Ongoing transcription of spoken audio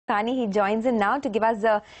Sukhani. He joins in now to give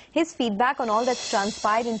us his feedback on all that's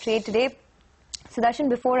transpired in trade today. Sudarshan,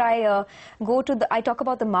 before I talk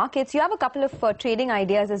about the markets, you have a couple of trading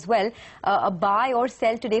ideas as well. A buy or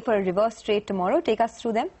sell today for a reverse trade tomorrow. Take us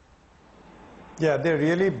through them. Yeah, they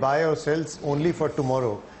really buy or sells only for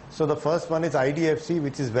tomorrow. So the first one is IDFC,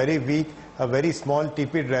 which is very weak, a very small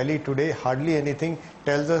tepid rally today, hardly anything,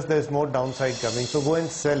 tells us there's more downside coming. So go and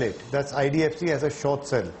sell it. That's IDFC as a short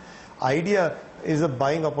sell. Idea is a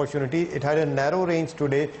buying opportunity. It had a narrow range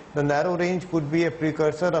today. The narrow range could be a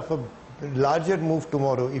precursor of a larger move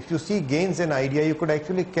tomorrow. If you see gains in Idea, you could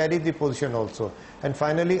actually carry the position also. And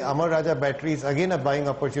finally, Amara batteries, again a buying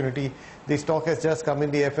opportunity. The stock has just come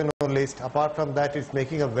in the FNO list. Apart from that, it's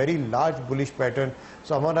making a very large bullish pattern.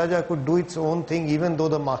 So Amara could do its own thing even though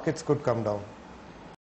the markets could come down.